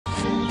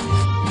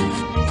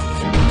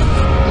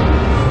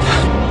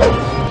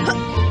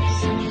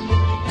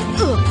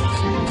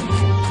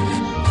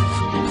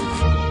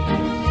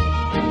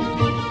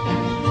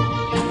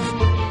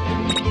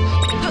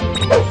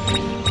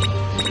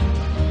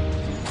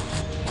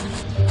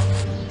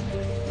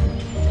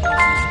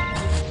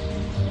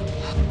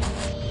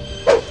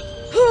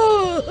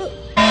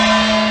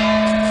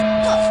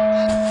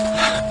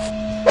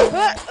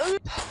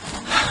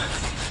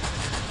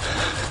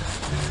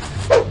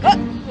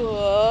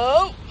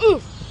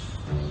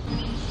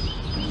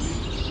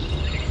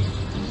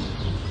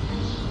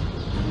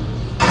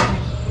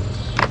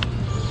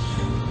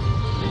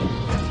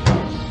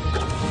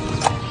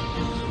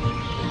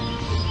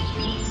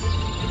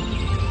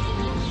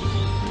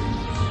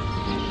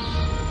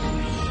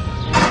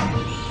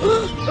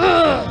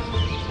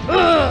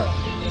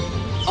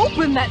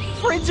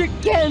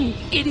again,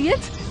 idiot!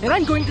 And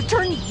I'm going to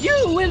turn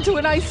you into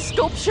an ice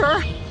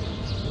sculpture!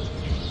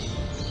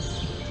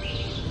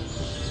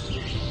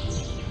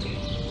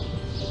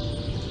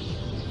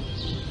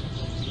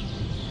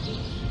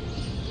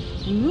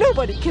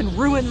 Nobody can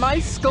ruin my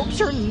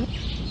sculpture!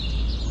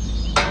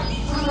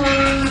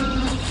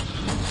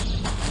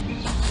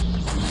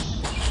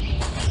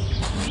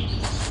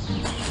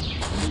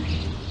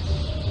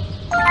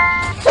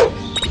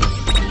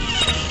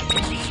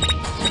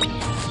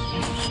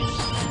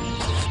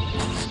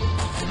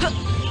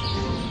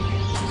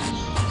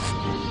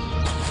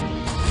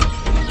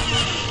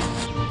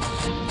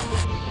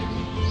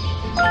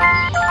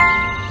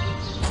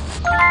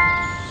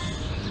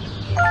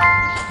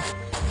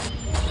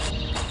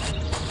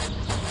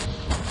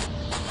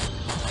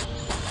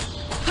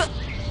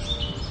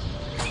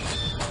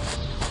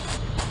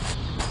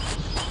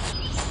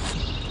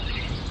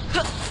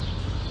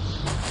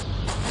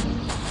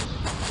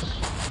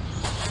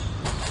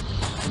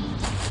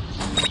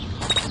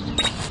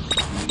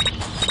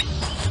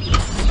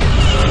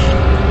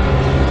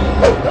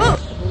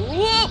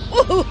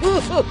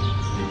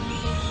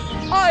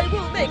 I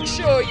will make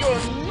sure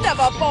you'll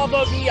never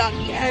bother me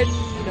again.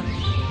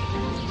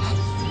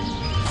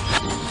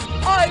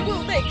 I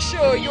will make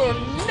sure you'll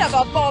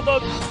never bother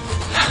me.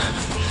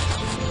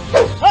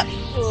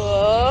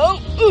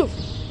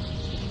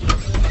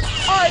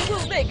 I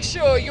will make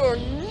sure you'll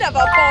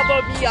never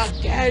bother me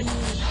again.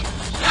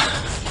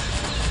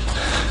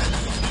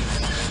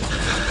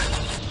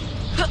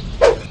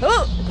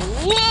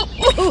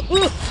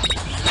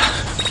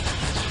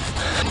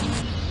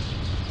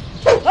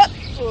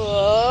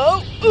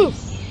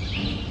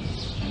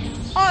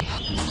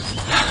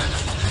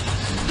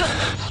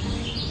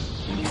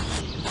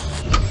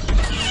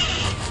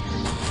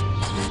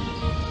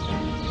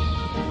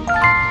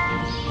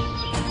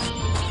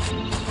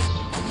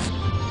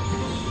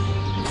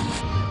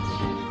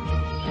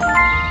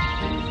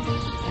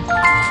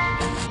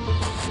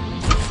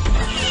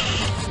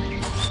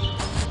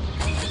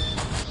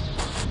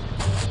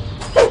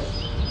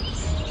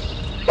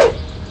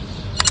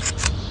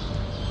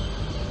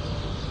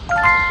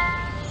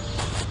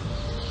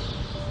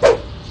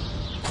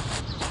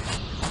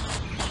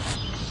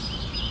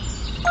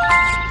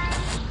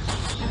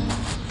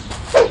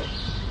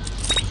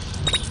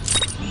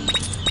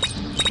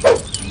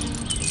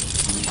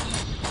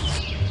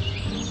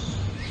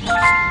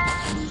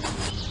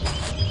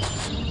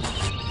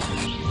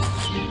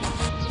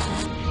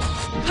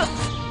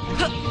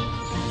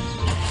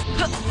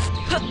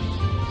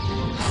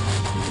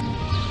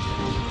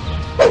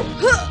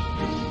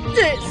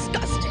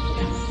 Disgusting.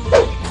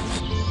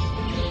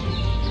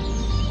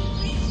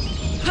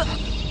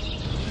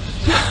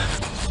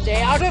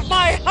 Stay out of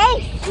my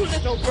house, you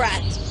little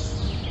brat.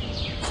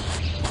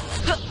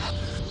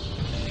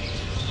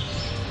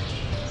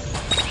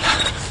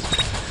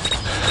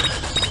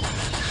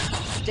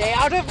 Stay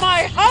out of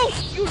my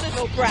house, you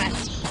little brat.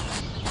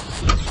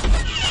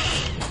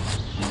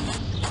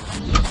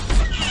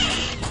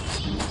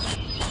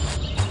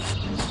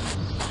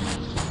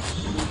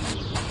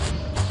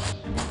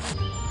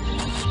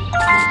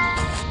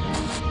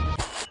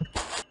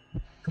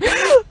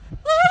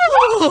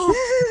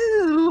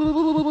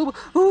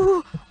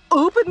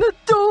 Open the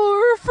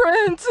door,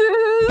 Francis!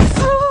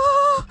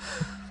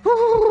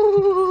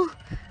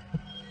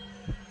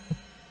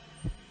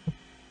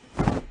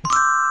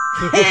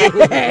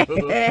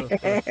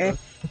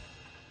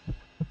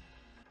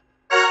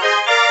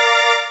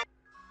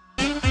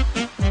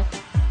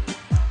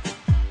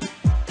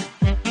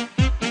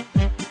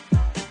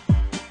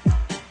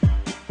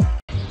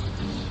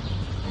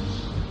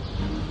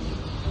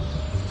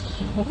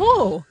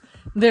 Oh,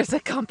 there's a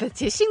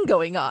competition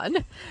going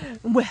on.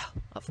 Well,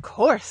 of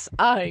course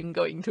I'm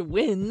going to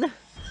win.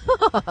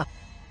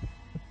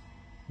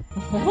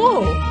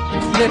 Oh,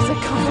 there's a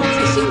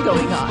competition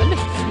going on.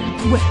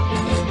 Well,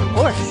 of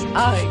course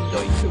I'm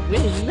going to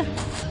win.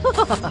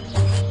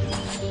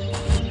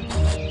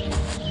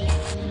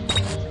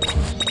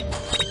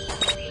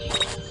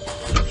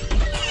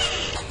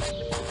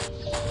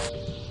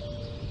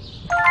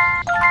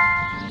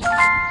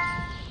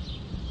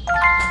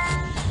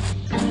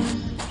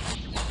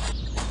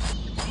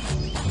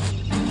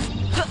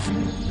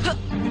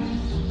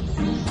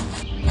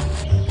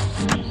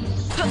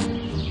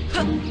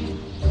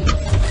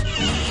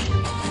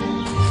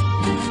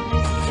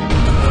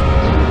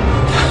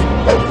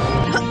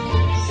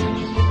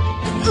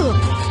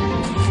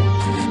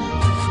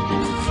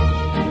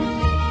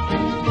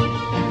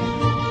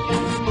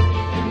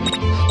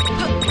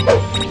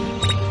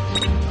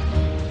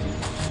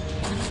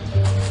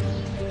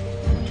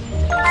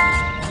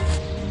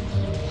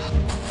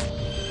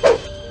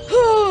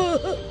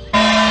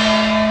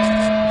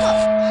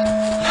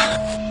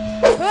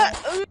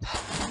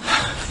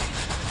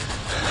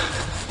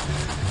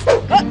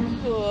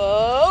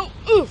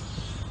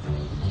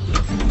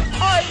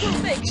 I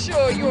will make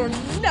sure you'll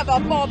never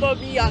bother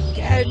me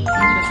again.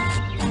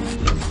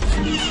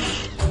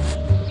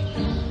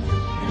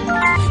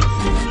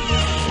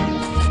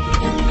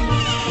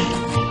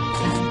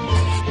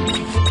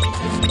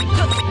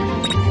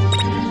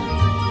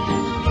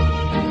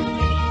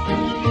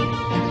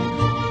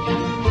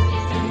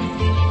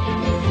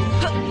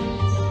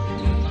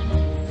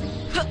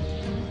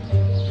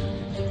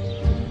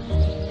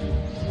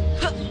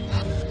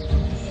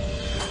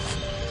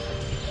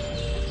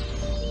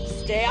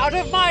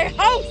 out of my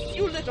house,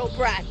 you little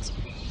brat!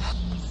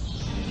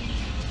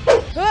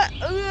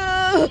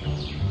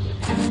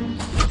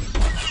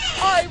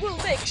 I will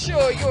make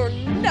sure you'll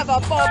never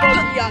bother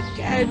me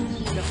again!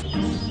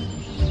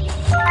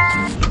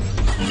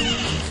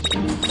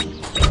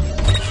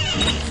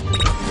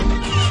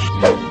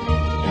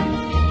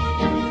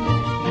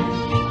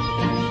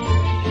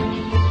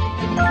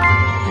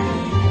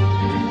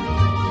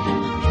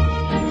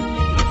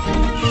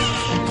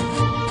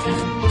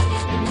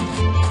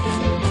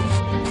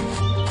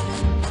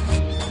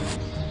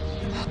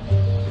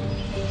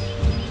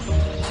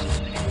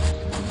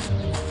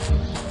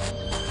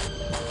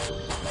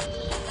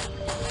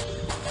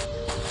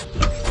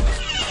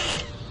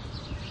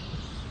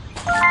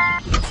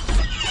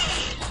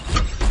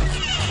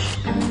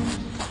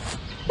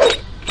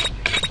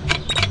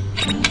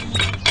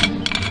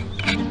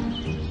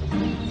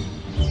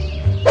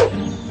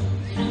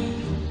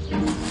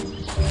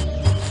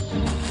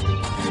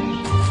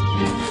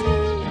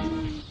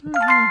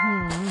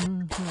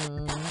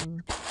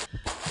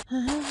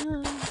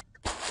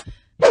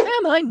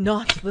 Am I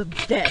not the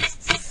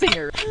best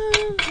singer?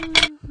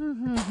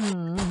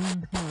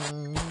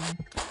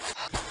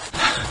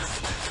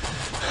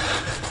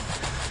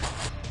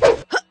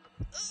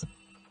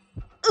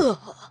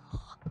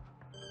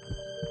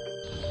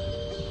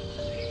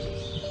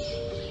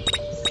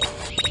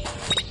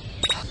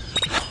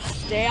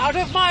 Stay out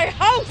of my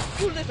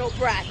house, you little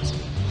brat!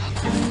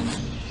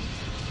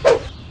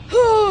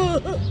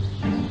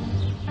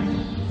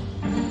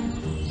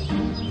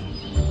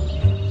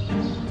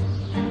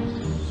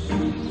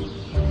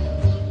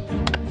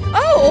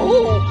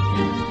 Oh!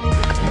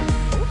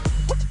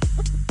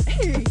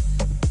 Hey!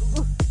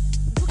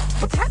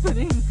 What's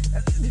happening?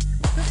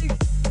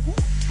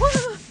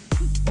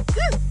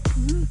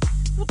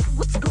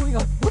 What's going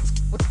on?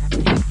 What's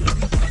happening?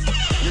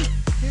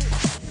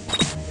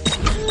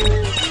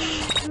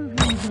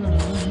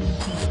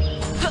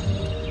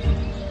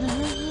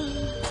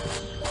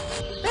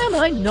 Am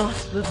I not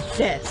the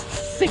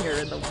best singer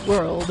in the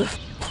world?